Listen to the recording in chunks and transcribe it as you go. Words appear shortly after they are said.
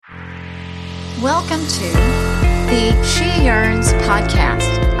Welcome to the She Yearns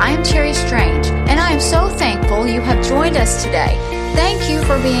podcast. I am Terry Strange, and I am so thankful you have joined us today. Thank you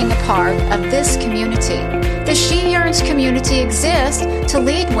for being a part of this community. The She Yearns community exists to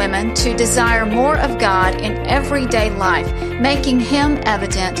lead women to desire more of God in everyday life, making Him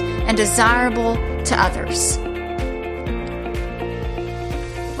evident and desirable to others.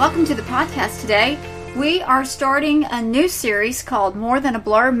 Welcome to the podcast today. We are starting a new series called More Than a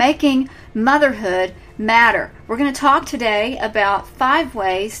Blur, Making Motherhood Matter. We're going to talk today about 5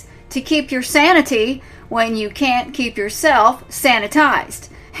 ways to keep your sanity when you can't keep yourself sanitized.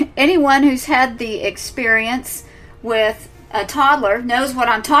 Anyone who's had the experience with a toddler knows what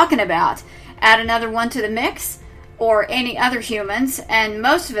I'm talking about. Add another one to the mix, or any other humans, and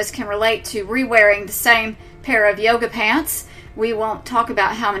most of us can relate to re-wearing the same pair of yoga pants. We won't talk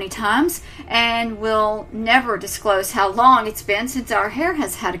about how many times, and we'll never disclose how long it's been since our hair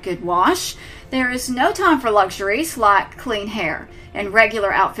has had a good wash. There is no time for luxuries like clean hair and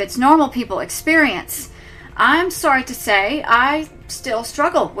regular outfits normal people experience. I'm sorry to say I still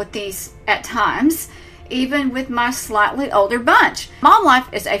struggle with these at times, even with my slightly older bunch. Mom life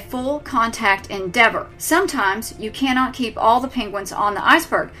is a full contact endeavor. Sometimes you cannot keep all the penguins on the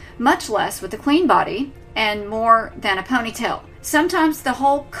iceberg, much less with a clean body and more than a ponytail. Sometimes the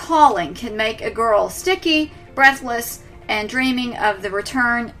whole calling can make a girl sticky, breathless, and dreaming of the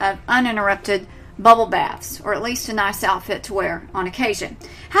return of uninterrupted bubble baths, or at least a nice outfit to wear on occasion.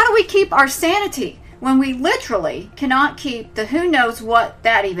 How do we keep our sanity when we literally cannot keep the who knows what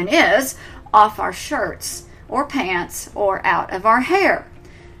that even is off our shirts or pants or out of our hair?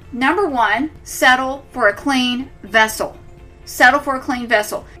 Number 1, settle for a clean vessel. Settle for a clean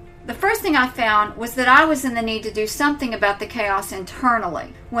vessel. The first thing I found was that I was in the need to do something about the chaos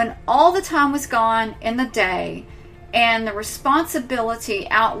internally. When all the time was gone in the day and the responsibility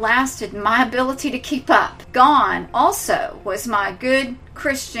outlasted my ability to keep up. Gone also was my good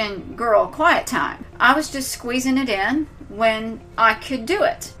Christian girl quiet time. I was just squeezing it in when I could do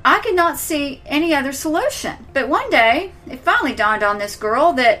it. I could not see any other solution. But one day, it finally dawned on this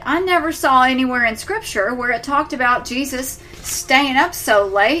girl that I never saw anywhere in Scripture where it talked about Jesus staying up so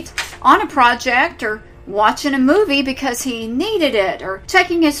late on a project or watching a movie because he needed it, or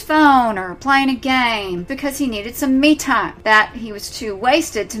checking his phone or playing a game because he needed some me time, that he was too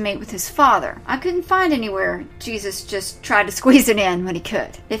wasted to meet with his Father. I couldn't find anywhere Jesus just tried to squeeze it in when he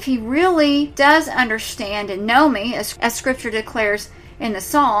could. If he really does understand and know me, as Scripture declares in the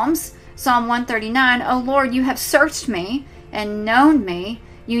Psalms, Psalm 139, "O Lord, you have searched me and known me.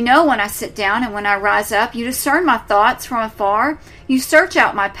 You know when I sit down and when I rise up. You discern my thoughts from afar. You search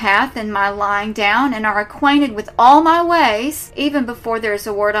out my path and my lying down, and are acquainted with all my ways, even before there is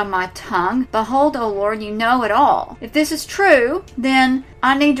a word on my tongue. Behold, O Lord, you know it all." If this is true, then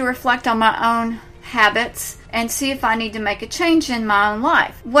I need to reflect on my own habits and see if I need to make a change in my own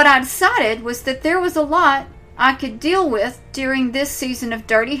life. What I decided was that there was a lot I could deal with during this season of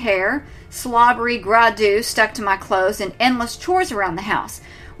dirty hair, slobbery gras-doux stuck to my clothes, and endless chores around the house.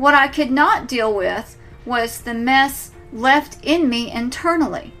 What I could not deal with was the mess left in me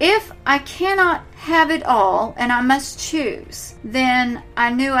internally. If I cannot have it all and I must choose, then I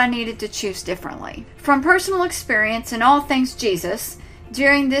knew I needed to choose differently. From personal experience in all things Jesus,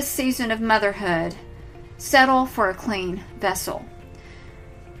 during this season of motherhood, settle for a clean vessel.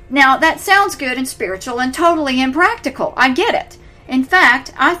 Now, that sounds good and spiritual and totally impractical. I get it. In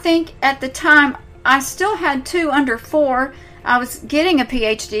fact, I think at the time I still had 2 under 4. I was getting a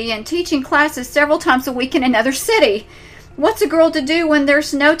PhD and teaching classes several times a week in another city. What's a girl to do when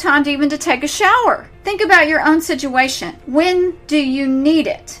there's no time to even to take a shower? Think about your own situation. When do you need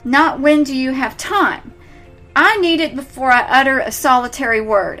it? Not when do you have time. I need it before I utter a solitary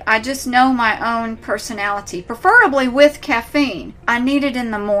word. I just know my own personality, preferably with caffeine. I need it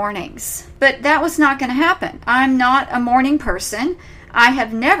in the mornings. But that was not going to happen. I'm not a morning person. I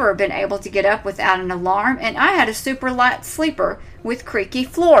have never been able to get up without an alarm, and I had a super light sleeper with creaky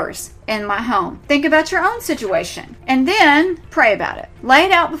floors in my home. Think about your own situation, and then pray about it. Lay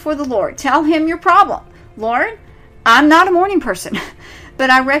it out before the Lord. Tell Him your problem. Lord, I'm not a morning person, but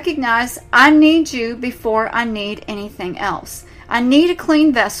I recognize I need you before I need anything else. I need a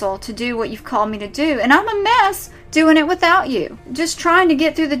clean vessel to do what you've called me to do, and I'm a mess doing it without you. Just trying to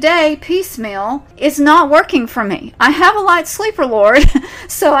get through the day piecemeal is not working for me. I have a light sleeper, Lord,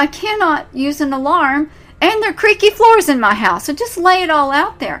 so I cannot use an alarm, and there are creaky floors in my house, so just lay it all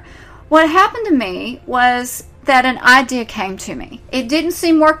out there. What happened to me was that an idea came to me. It didn't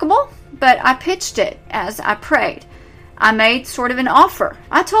seem workable, but I pitched it as I prayed. I made sort of an offer.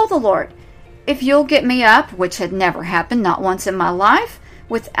 I told the Lord, if you'll get me up, which had never happened, not once in my life,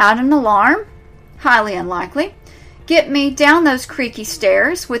 without an alarm, highly unlikely. Get me down those creaky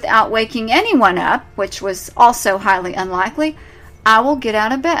stairs without waking anyone up, which was also highly unlikely. I will get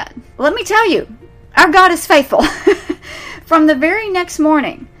out of bed. Let me tell you, our God is faithful. From the very next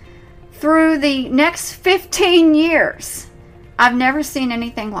morning through the next 15 years, I've never seen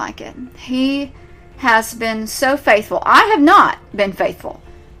anything like it. He has been so faithful. I have not been faithful,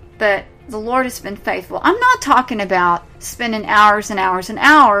 but the Lord has been faithful. I'm not talking about spending hours and hours and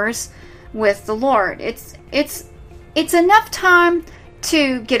hours with the Lord. It's enough time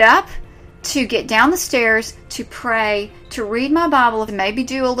to get up, to get down the stairs, to pray, to read my Bible, and maybe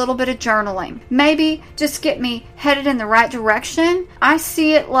do a little bit of journaling. Maybe just get me headed in the right direction. I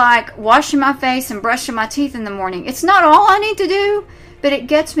see it like washing my face and brushing my teeth in the morning. It's not all I need to do, but it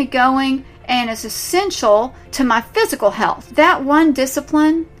gets me going and is essential to my physical health. That one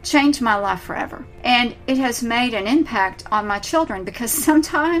discipline changed my life forever. And it has made an impact on my children, because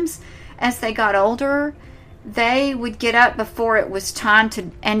sometimes as they got older, they would get up before it was time to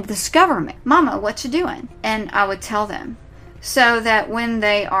and discover me. Mama, what you doing? And I would tell them, so that when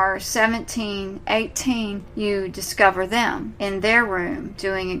they are 17, 18, you discover them in their room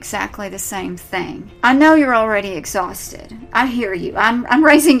doing exactly the same thing. I know you're already exhausted. I hear you. I'm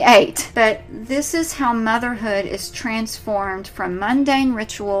raising 8. But this is how motherhood is transformed from mundane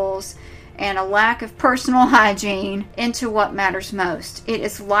rituals and a lack of personal hygiene into what matters most. It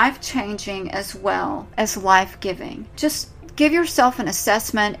is life-changing as well as life-giving. Just give yourself an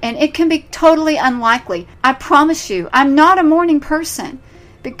assessment, and it can be totally unlikely. I promise you, I'm not a morning person,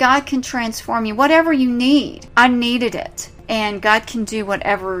 but God can transform you. Whatever you need, I needed it, and God can do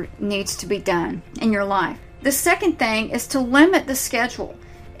whatever needs to be done in your life. The second thing is to limit the schedule.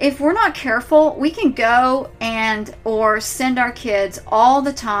 If we're not careful, we can go or send our kids all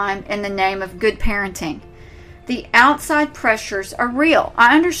the time in the name of good parenting. The outside pressures are real.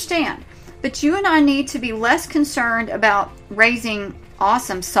 I understand. But you and I need to be less concerned about raising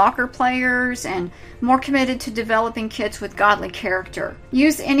awesome soccer players and more committed to developing kids with godly character.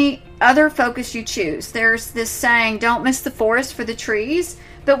 Use any other focus you choose. There's this saying, don't miss the forest for the trees,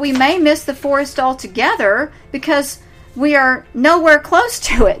 but we may miss the forest altogether because we are nowhere close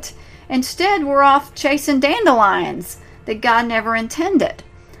to it. Instead, we're off chasing dandelions that God never intended.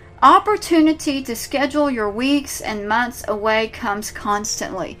 Opportunity to schedule your weeks and months away comes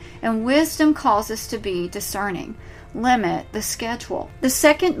constantly, and wisdom calls us to be discerning. Limit the schedule. The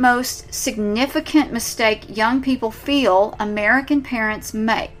second most significant mistake young people feel American parents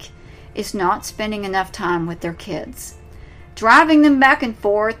make is not spending enough time with their kids. Driving them back and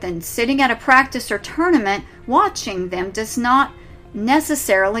forth and sitting at a practice or tournament watching them does not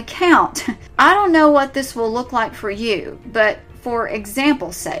necessarily count. I don't know what this will look like for you, but for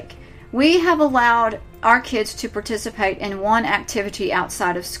example's sake, we have allowed our kids to participate in one activity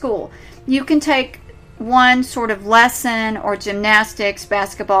outside of school. You can take one sort of lesson or gymnastics,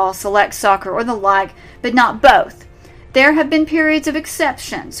 basketball, select soccer, or the like, but not both. There have been periods of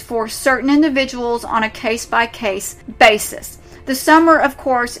exceptions for certain individuals on a case-by-case basis. The summer, of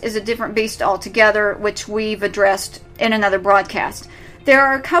course, is a different beast altogether, which we've addressed in another broadcast. There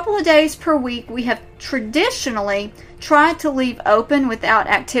are a couple of days per week we have traditionally tried to leave open without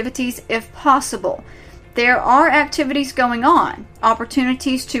activities if possible. There are activities going on,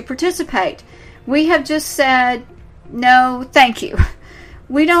 opportunities to participate. We have just said, no, thank you.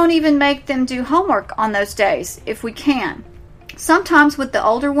 We don't even make them do homework on those days if we can. Sometimes with the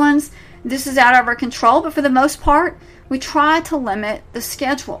older ones, this is out of our control, but for the most part, we try to limit the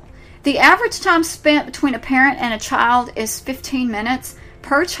schedule. The average time spent between a parent and a child is 15 minutes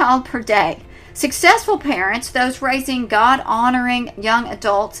per child per day. Successful parents, those raising God-honoring young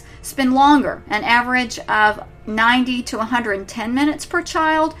adults, spend longer, an average of 90 to 110 minutes per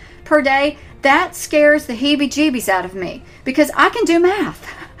child per day. That scares the heebie-jeebies out of me because I can do math.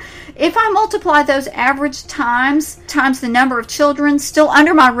 If I multiply those average times the number of children still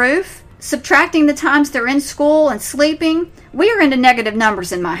under my roof, subtracting the times they're in school and sleeping, we are into negative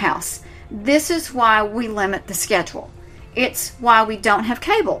numbers in my house. This is why we limit the schedule. It's why we don't have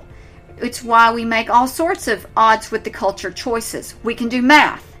cable. It's why we make all sorts of odds with the culture choices. We can do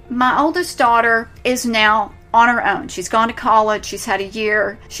math. My oldest daughter is now on her own. She's gone to college. She's had a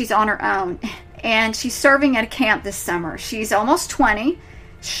year. She's on her own. And she's serving at a camp this summer. She's almost 20.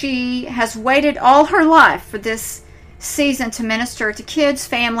 She has waited all her life for this season to minister to kids,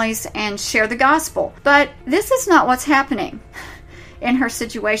 families, and share the gospel. But this is not what's happening in her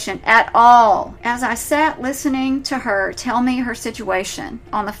situation at all. As I sat listening to her tell me her situation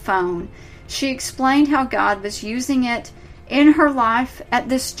on the phone, she explained how God was using it in her life at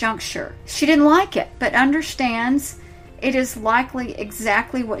this juncture. She didn't like it, but understands it is likely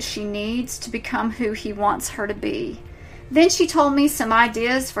exactly what she needs to become who he wants her to be. Then she told me some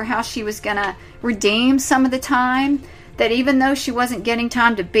ideas for how she was going to redeem some of the time, that even though she wasn't getting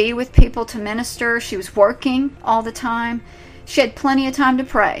time to be with people to minister, she was working all the time. She had plenty of time to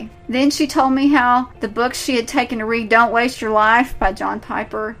pray. Then she told me how the books she had taken to read, Don't Waste Your Life by John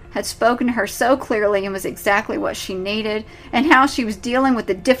Piper, had spoken to her so clearly and was exactly what she needed, and how she was dealing with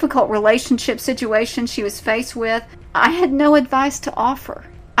the difficult relationship situation she was faced with. I had no advice to offer.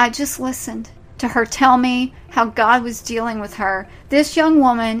 I just listened to her tell me how God was dealing with her. This young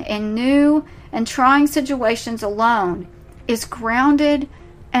woman in new and trying situations alone is grounded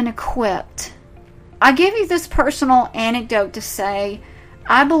and equipped. I give you this personal anecdote to say,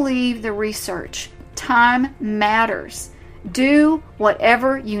 I believe the research. Time matters. Do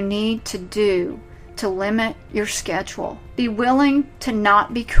whatever you need to do to limit your schedule. Be willing to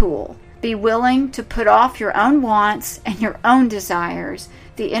not be cool. Be willing to put off your own wants and your own desires.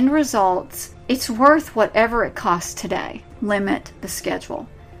 The end results, it's worth whatever it costs today. Limit the schedule.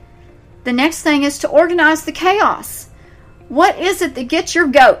 The next thing is to organize the chaos. What is it that gets your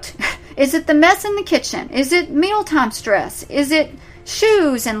goat? Is it the mess in the kitchen? Is it mealtime stress? Is it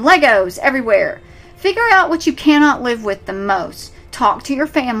shoes and Legos everywhere? Figure out what you cannot live with the most. Talk to your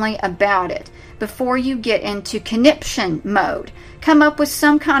family about it before you get into conniption mode. Come up with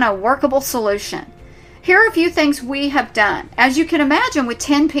some kind of workable solution. Here are a few things we have done. As you can imagine, with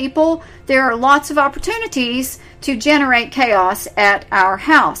 10 people, there are lots of opportunities to generate chaos at our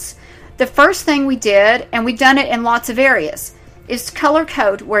house. The first thing we did, and we've done it in lots of areas, is color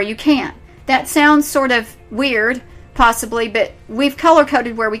code where you can. That sounds sort of weird, possibly, but we've color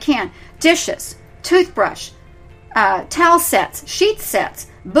coded where we can. Dishes, toothbrush, towel sets, sheet sets,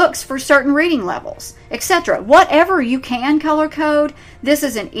 books for certain reading levels, etc. Whatever you can color code, this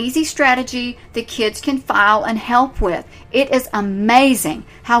is an easy strategy that kids can file and help with. It is amazing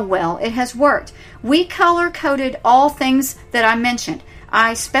how well it has worked. We color coded all things that I mentioned.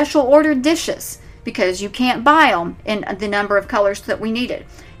 I special ordered dishes because you can't buy them in the number of colors that we needed.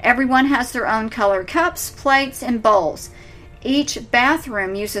 Everyone has their own color cups, plates, and bowls. Each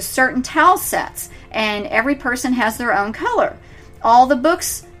bathroom uses certain towel sets, and every person has their own color. All the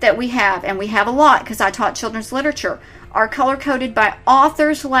books that we have, and we have a lot because I taught children's literature, are color-coded by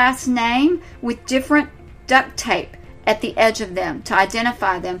author's last name with different duct tape at the edge of them to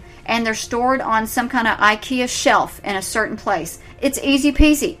identify them, and they're stored on some kind of IKEA shelf in a certain place. It's easy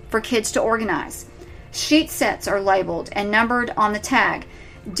peasy for kids to organize. Sheet sets are labeled and numbered on the tag.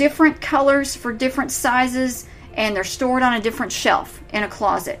 Different colors for different sizes, and they're stored on a different shelf in a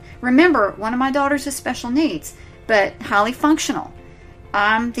closet. Remember, one of my daughters has special needs, but highly functional.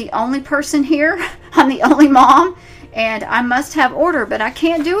 I'm the only person here. I'm the only mom, and I must have order, but I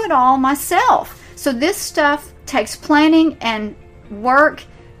can't do it all myself. So this stuff takes planning and work,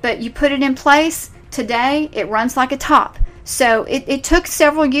 but you put it in place. Today, it runs like a top. So it took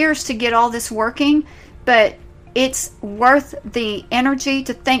several years to get all this working, but it's worth the energy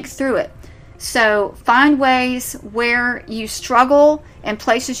to think through it. So find ways where you struggle and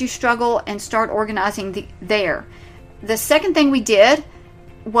places you struggle and start organizing there. The second thing we did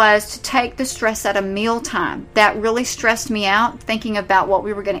was to take the stress out of mealtime. That really stressed me out, thinking about what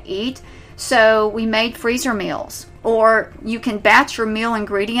we were going to eat. So we made freezer meals. Or you can batch your meal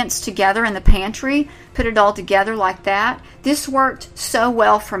ingredients together in the pantry, put it all together like that. This worked so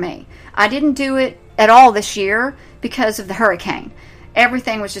well for me. I didn't do it at all this year because of the hurricane.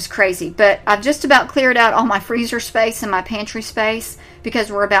 Everything was just crazy. But I've just about cleared out all my freezer space and my pantry space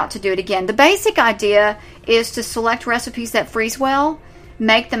because we're about to do it again. The basic idea is to select recipes that freeze well,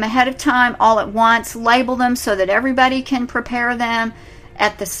 make them ahead of time all at once, label them so that everybody can prepare them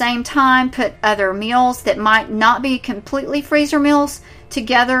at the same time, put other meals that might not be completely freezer meals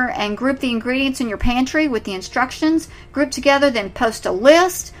together and group the ingredients in your pantry with the instructions, group together, then post a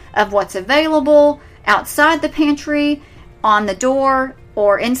list of what's available outside the pantry, on the door,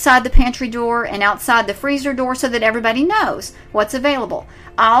 or inside the pantry door and outside the freezer door so that everybody knows what's available.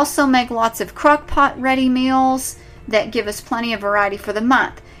 I also make lots of crock pot ready meals that give us plenty of variety for the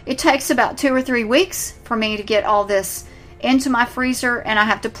month. It takes about 2 or 3 weeks for me to get all this into my freezer, and I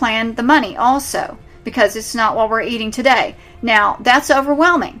have to plan the money also because it's not what we're eating today. Now, that's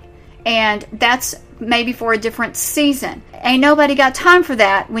overwhelming, and that's maybe for a different season. Ain't nobody got time for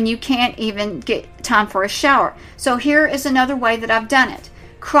that when you can't even get time for a shower. So here is another way that I've done it.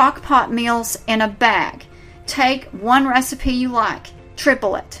 Crock pot meals in a bag. Take one recipe you like,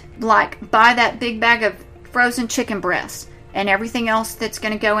 triple it. Like buy that big bag of frozen chicken breast and everything else that's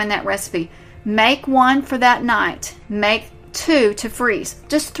going to go in that recipe. Make one for that night. Make 2 to freeze.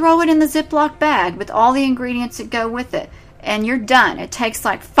 Just throw it in the Ziploc bag with all the ingredients that go with it, and you're done. It takes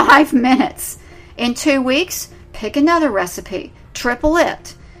like 5 minutes. In 2 weeks, pick another recipe. Triple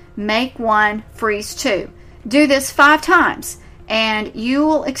it. Make 1, freeze 2. Do this 5 times, and you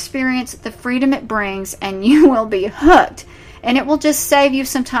will experience the freedom it brings, and you will be hooked. And it will just save you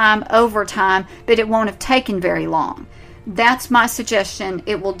some time over time, but it won't have taken very long. That's my suggestion.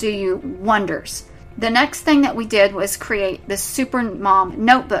 It will do you wonders. The next thing that we did was create this Super Mom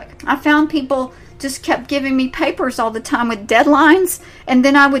notebook. I found people just kept giving me papers all the time with deadlines, and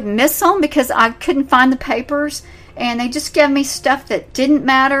then I would miss them because I couldn't find the papers, and they just gave me stuff that didn't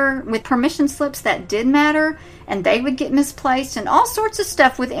matter with permission slips that did matter, and they would get misplaced, and all sorts of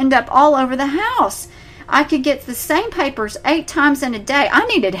stuff would end up all over the house. I could get the same papers 8 times in a day. I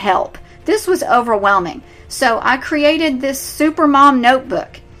needed help. This was overwhelming. So I created this Super Mom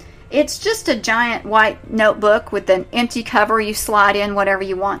notebook. It's just a giant white notebook with an empty cover. You slide in whatever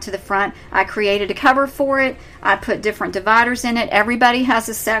you want to the front. I created a cover for it. I put different dividers in it. Everybody has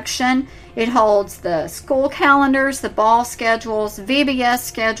a section. It holds the school calendars, the ball schedules, VBS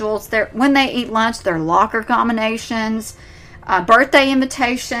schedules, when they eat lunch, their locker combinations, birthday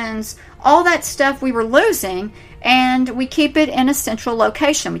invitations, all that stuff we were losing, and we keep it in a central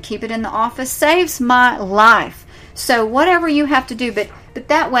location. We keep it in the office. Saves my life. So whatever you have to do, but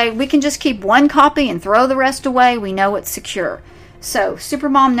that way we can just keep 1 copy and throw the rest away. We know it's secure. So Super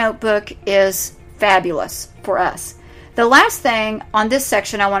Mom Notebook is fabulous for us. The last thing on this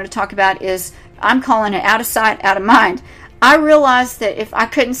section I want to talk about is, I'm calling it out of sight, out of mind. I realized that if I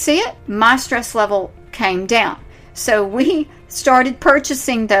couldn't see it, my stress level came down. So we started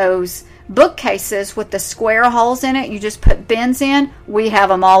purchasing those bookcases with the square holes in it. You just put bins in. We have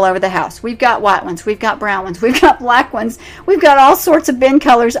them all over the house. We've got white ones. We've got brown ones. We've got black ones. We've got all sorts of bin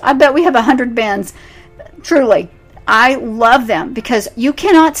colors. I bet we have 100 bins. Truly, I love them because you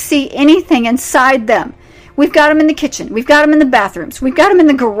cannot see anything inside them. We've got them in the kitchen. We've got them in the bathrooms. We've got them in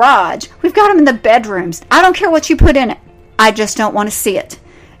the garage. We've got them in the bedrooms. I don't care what you put in it. I just don't want to see it.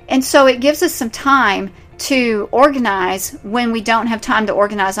 And so it gives us some time to organize when we don't have time to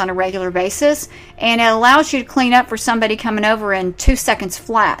organize on a regular basis, and it allows you to clean up for somebody coming over in 2 seconds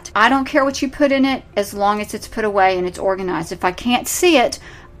flat. I don't care what you put in it as long as it's put away and it's organized. If I can't see it,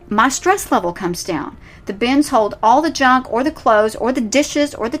 my stress level comes down. The bins hold all the junk or the clothes or the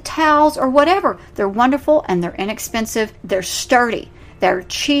dishes or the towels or whatever. They're wonderful and they're inexpensive. They're sturdy. They're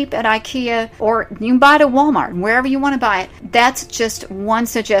cheap at IKEA, or you can buy it at Walmart, wherever you want to buy it. That's just one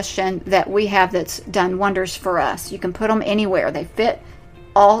suggestion that we have that's done wonders for us. You can put them anywhere. They fit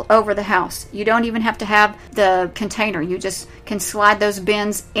all over the house. You don't even have to have the container. You just can slide those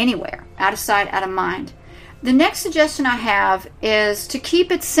bins anywhere, out of sight, out of mind. The next suggestion I have is to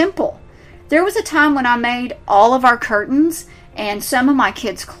keep it simple. There was a time when I made all of our curtains and some of my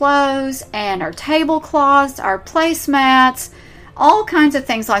kids' clothes and our tablecloths, our placemats, all kinds of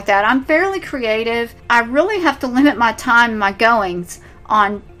things like that. I'm fairly creative. I really have to limit my time and my goings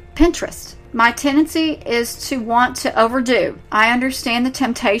on Pinterest. My tendency is to want to overdo. I understand the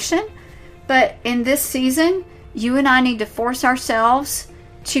temptation, but in this season, you and I need to force ourselves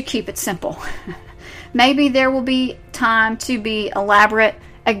to keep it simple. Maybe there will be time to be elaborate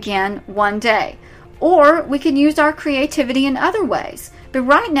again one day. Or we can use our creativity in other ways. But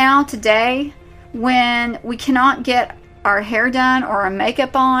right now, today, when we cannot get our hair done or our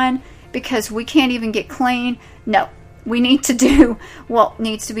makeup on because we can't even get clean, no, we need to do what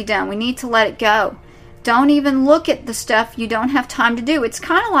needs to be done. We need to let it go. Don't even look at the stuff you don't have time to do. It's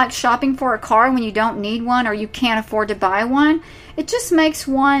kind of like shopping for a car when you don't need one or you can't afford to buy one. It just makes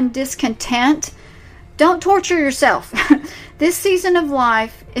one discontent. Don't torture yourself. This season of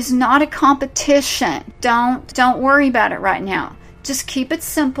life is not a competition. Don't worry about it right now. Just keep it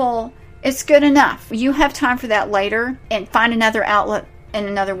simple. It's good enough. You have time for that later and find another outlet in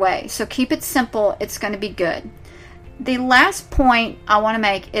another way. So keep it simple. It's going to be good. The last point I want to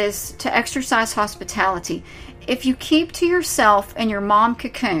make is to exercise hospitality. If you keep to yourself in your mom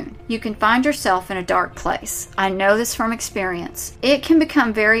cocoon, you can find yourself in a dark place. I know this from experience. It can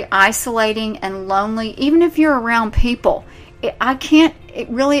become very isolating and lonely, even if you're around people. I can't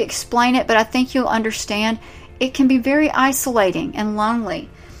really explain it, but I think you'll understand. It can be very isolating and lonely.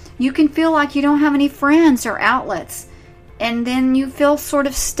 You can feel like you don't have any friends or outlets, and then you feel sort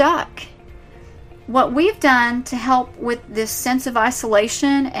of stuck. What we've done to help with this sense of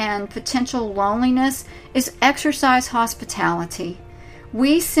isolation and potential loneliness is exercise hospitality.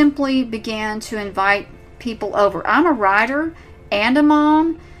 We simply began to invite people over. I'm a writer and a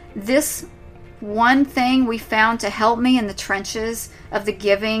mom. This one thing we found to help me in the trenches of the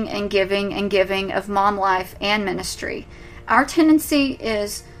giving and giving and giving of mom life and ministry. Our tendency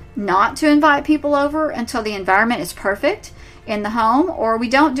is not to invite people over until the environment is perfect in the home, or we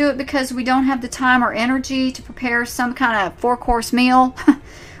don't do it because we don't have the time or energy to prepare some kind of 4-course meal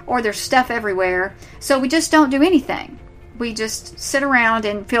or there's stuff everywhere. So we just don't do anything. We just sit around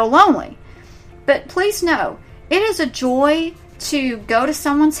and feel lonely. But please know, it is a joy to go to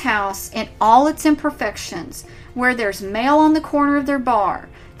someone's house in all its imperfections, where there's mail on the corner of their bar,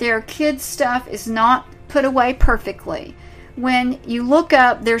 their kids' stuff is not put away perfectly. When you look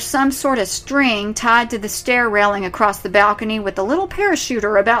up, there's some sort of string tied to the stair railing across the balcony with a little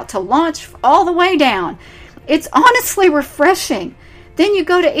parachuter about to launch all the way down. It's honestly refreshing. Then you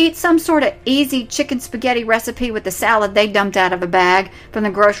go to eat some sort of easy chicken spaghetti recipe with the salad they dumped out of a bag from the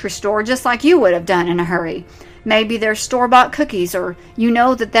grocery store, just like you would have done in a hurry. Maybe they're store-bought cookies, or you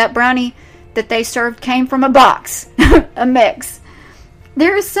know that brownie that they served came from a box, a mix.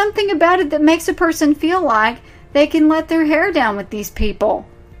 There is something about it that makes a person feel like they can let their hair down with these people.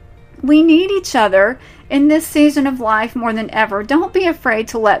 We need each other in this season of life more than ever. Don't be afraid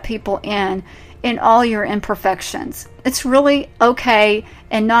to let people in all your imperfections. It's really okay,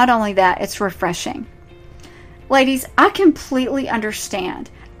 and not only that, it's refreshing. Ladies, I completely understand.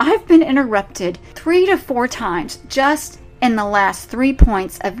 I've been interrupted 3 to 4 times just in the last 3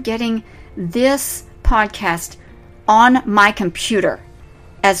 points of getting this podcast on my computer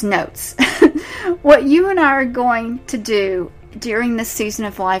as notes. What you and I are going to do during this season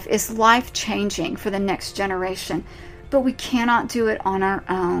of life is life-changing for the next generation, but we cannot do it on our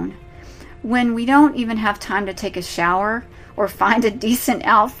own. When we don't even have time to take a shower or find a decent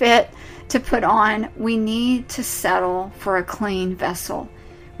outfit to put on, we need to settle for a clean vessel.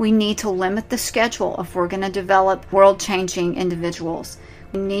 We need to limit the schedule if we're going to develop world-changing individuals.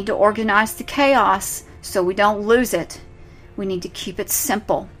 We need to organize the chaos so we don't lose it. We need to keep it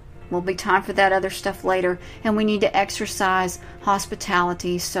simple. Will be time for that other stuff later. And we need to exercise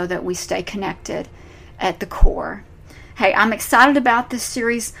hospitality so that we stay connected at the core. Hey, I'm excited about this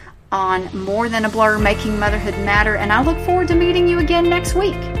series on More Than a Blur, Making Motherhood Matter, and I look forward to meeting you again next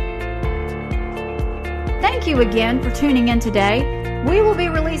week. Thank you again for tuning in today. We will be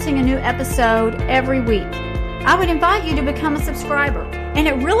releasing a new episode every week. I would invite you to become a subscriber, and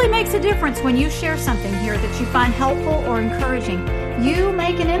it really makes a difference when you share something here that you find helpful or encouraging. You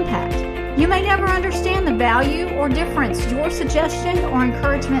make an impact. You may never understand the value or difference your suggestion or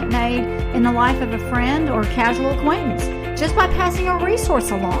encouragement made in the life of a friend or casual acquaintance just by passing a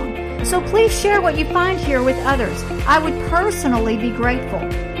resource along. So please share what you find here with others. I would personally be grateful.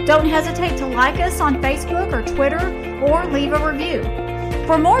 Don't hesitate to like us on Facebook or Twitter, or leave a review.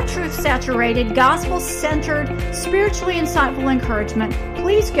 For more truth-saturated, gospel-centered, spiritually insightful encouragement,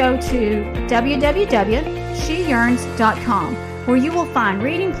 please go to www.sheyearns.com, where you will find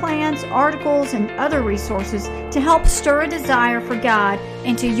reading plans, articles, and other resources to help stir a desire for God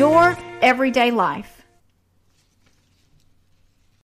into your everyday life.